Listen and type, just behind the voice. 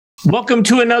Welcome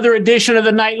to another edition of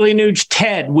the Nightly Nuge.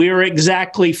 Ted, we are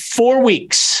exactly 4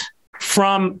 weeks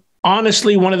from,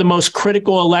 honestly, one of the most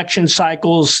critical election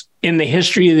cycles in the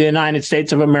history of the United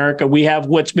States of America. We have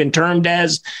what's been termed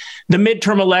as the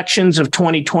midterm elections of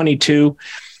 2022.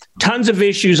 Tons of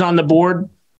issues on the board.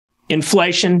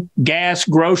 Inflation, gas,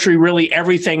 grocery, really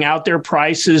everything out there,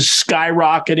 prices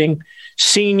skyrocketing,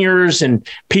 seniors and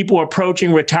people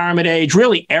approaching retirement age,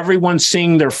 really everyone's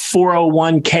seeing their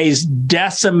 401ks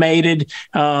decimated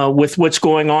with what's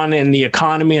going on in the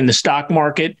economy and the stock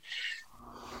market.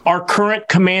 Our current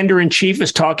commander-in-chief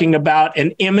is talking about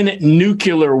an imminent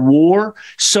nuclear war.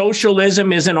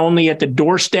 Socialism isn't only at the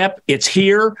doorstep, it's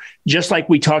here. Just like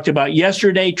we talked about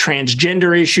yesterday,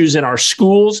 transgender issues in our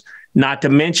schools, not to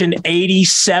mention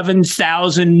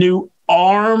 87,000 new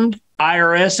armed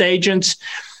IRS agents.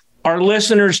 Our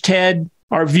listeners, Ted,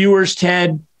 our viewers,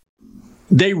 Ted,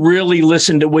 they really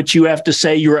listen to what you have to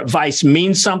say. Your advice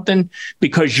means something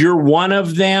because you're one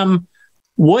of them.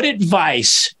 What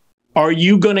advice are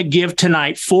you going to give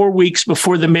tonight, 4 weeks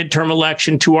before the midterm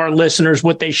election, to our listeners,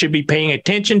 what they should be paying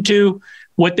attention to,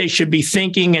 what they should be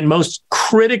thinking, and most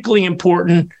critically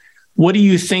important, what do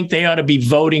you think they ought to be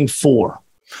voting for?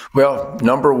 Well,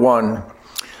 number one,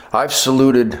 I've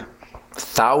saluted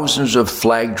thousands of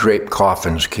flag-draped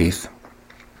coffins, Keith.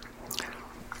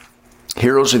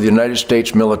 Heroes of the United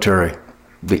States military,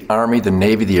 the Army, the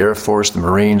Navy, the Air Force, the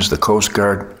Marines, the Coast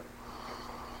Guard.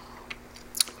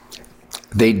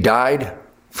 They died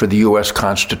for the U.S.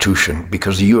 Constitution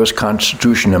because the U.S.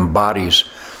 Constitution embodies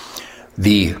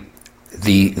the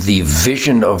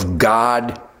vision of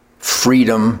God,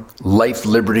 freedom, life,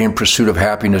 liberty, and pursuit of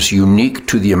happiness unique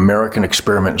to the American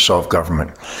experiment in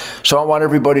self-government. So I want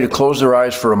everybody to close their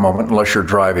eyes for a moment, unless you're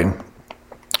driving.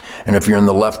 And if you're in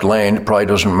the left lane, it probably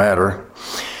doesn't matter.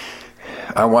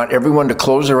 I want everyone to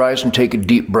close their eyes and take a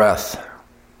deep breath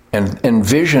and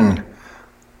envision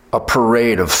a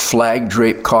parade of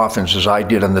flag-draped coffins as I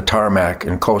did on the tarmac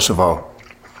in Kosovo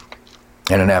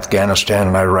and in Afghanistan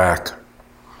and Iraq.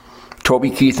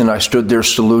 Toby, Keith, and I stood there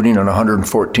saluting on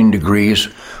 114 degrees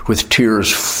with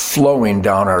tears flowing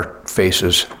down our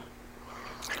faces.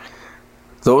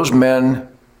 Those men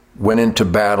went into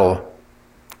battle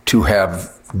to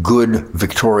have good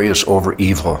victorious over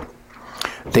evil.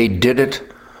 They did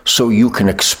it so you can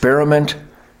experiment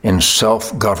in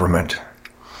self-government.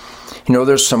 You know,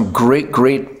 there's some great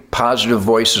positive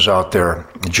voices out there.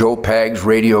 Joe Pags,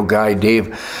 radio guy,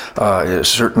 Dave,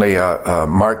 certainly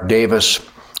Mark Davis,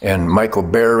 and Michael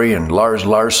Berry and Lars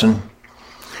Larson.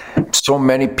 So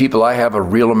many people. I have a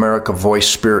Real America Voice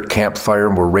Spirit Campfire,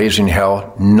 and we're raising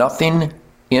hell. Nothing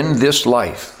in this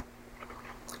life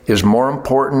is more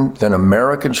important than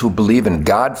Americans who believe in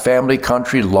God, family,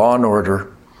 country, law and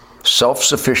order,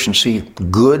 self-sufficiency,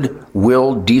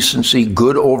 goodwill, decency,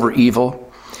 good over evil.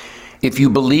 If you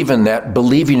believe in that,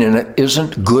 believing in it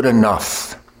isn't good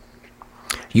enough.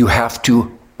 You have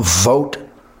to vote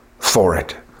for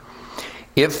it.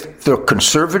 If the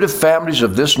conservative families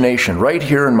of this nation, right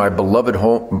here in my beloved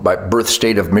home, my birth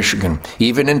state of Michigan,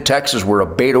 even in Texas where a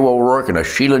Beto O'Rourke and a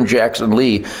Sheila Jackson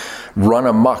Lee run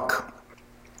amok,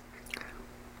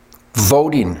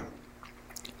 voting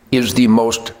is the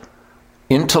most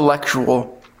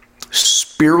intellectual,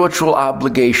 spiritual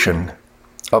obligation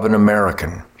of an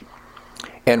American.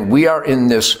 And we are in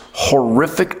this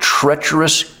horrific,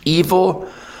 treacherous,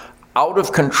 evil,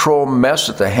 out-of-control mess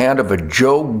at the hand of a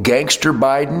Joe Gangster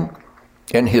Biden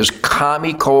and his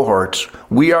commie cohorts.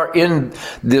 We are in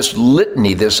this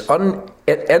litany, this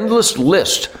endless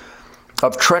list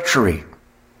of treachery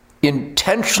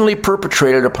intentionally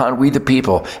perpetrated upon we the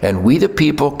people, and we the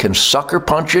people can sucker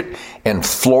punch it and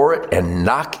floor it and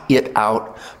knock it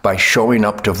out by showing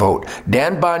up to vote.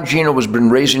 Dan Bongino has been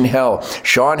raising hell.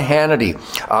 Sean Hannity,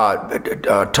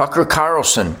 Tucker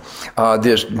Carlson,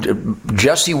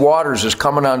 Jesse Waters is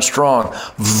coming on strong.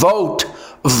 Vote,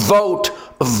 vote,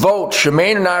 vote.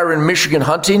 Shemaine and I are in Michigan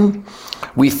hunting.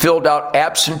 We filled out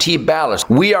absentee ballots.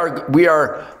 We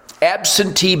are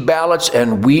absentee ballots,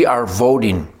 and we are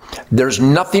voting. There's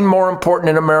nothing more important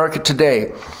in America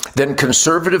today than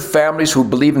conservative families who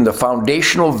believe in the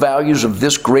foundational values of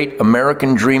this great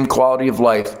American dream quality of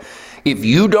life. If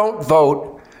you don't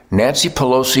vote, Nancy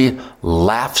Pelosi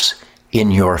laughs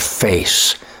in your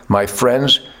face. My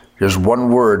friends, there's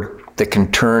one word that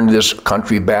can turn this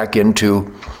country back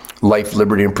into life,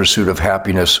 liberty, and pursuit of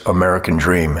happiness, American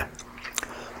dream.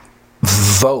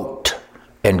 Vote.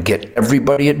 And get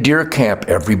everybody at deer camp,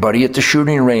 everybody at the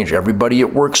shooting range, everybody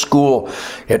at work, school,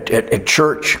 at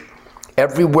church,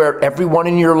 everywhere, everyone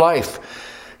in your life.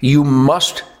 You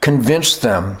must convince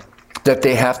them that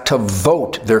they have to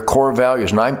vote their core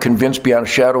values. And I'm convinced beyond a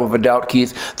shadow of a doubt,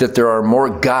 Keith, that there are more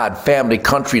God, family,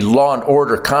 country, law and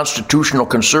order, constitutional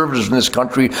conservatives in this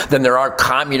country than there are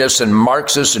communists and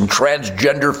Marxists and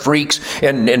transgender freaks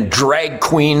and drag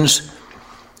queens.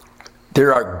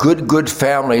 There are good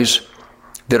families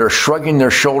that are shrugging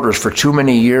their shoulders for too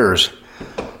many years.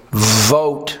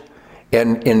 Vote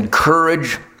and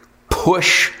encourage,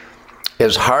 push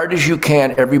as hard as you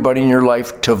can everybody in your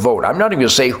life to vote. I'm not even going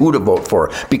to say who to vote for,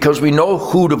 because we know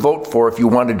who to vote for if you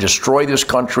want to destroy this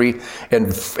country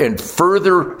and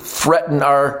further threaten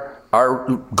our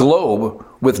globe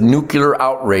with nuclear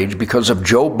outrage because of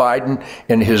Joe Biden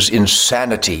and his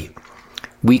insanity.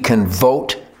 We can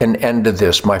vote an end to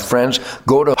this. My friends,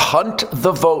 go to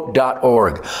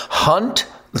huntthevote.org.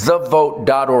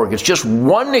 Huntthevote.org. It's just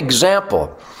one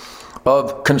example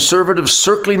of conservatives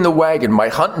circling the wagon, my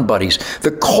hunting buddies, the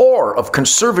core of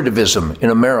conservatism in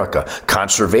America.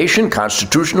 Conservation,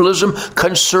 constitutionalism,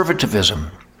 conservatism.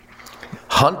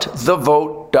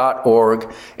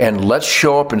 Huntthevote.org, and let's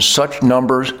show up in such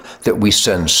numbers that we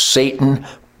send Satan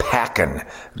packing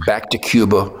back to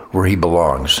Cuba where he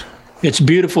belongs. It's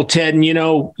beautiful, Ted. And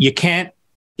you can't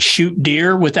shoot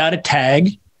deer without a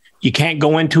tag. You can't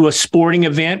go into a sporting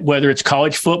event, whether it's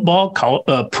college football,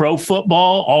 pro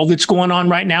football, all that's going on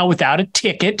right now, without a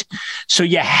ticket. So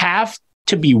you have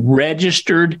to be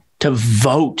registered to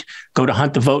vote. Go to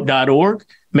huntthevote.org.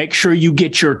 Make sure you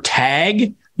get your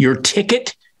tag, your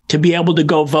ticket to be able to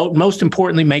go vote. Most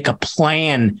importantly, make a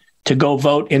plan to go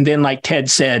vote. And then, like Ted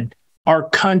said, our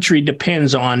country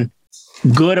depends on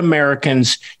good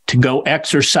Americans to go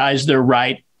exercise their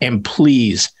right. And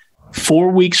please, 4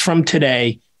 weeks from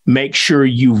today, make sure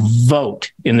you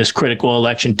vote in this critical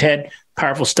election. Ted,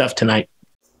 powerful stuff tonight.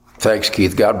 Thanks,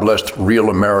 Keith. God bless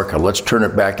real America. Let's turn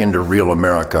it back into real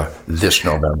America this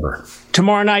November.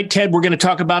 Tomorrow night, Ted, we're going to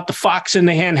talk about the fox in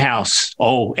the hen house.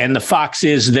 Oh, and the fox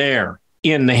is there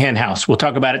in the hen house. We'll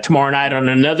talk about it tomorrow night on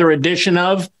another edition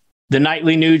of the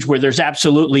Nightly Nuge, where there's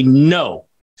absolutely no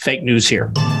fake news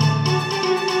here.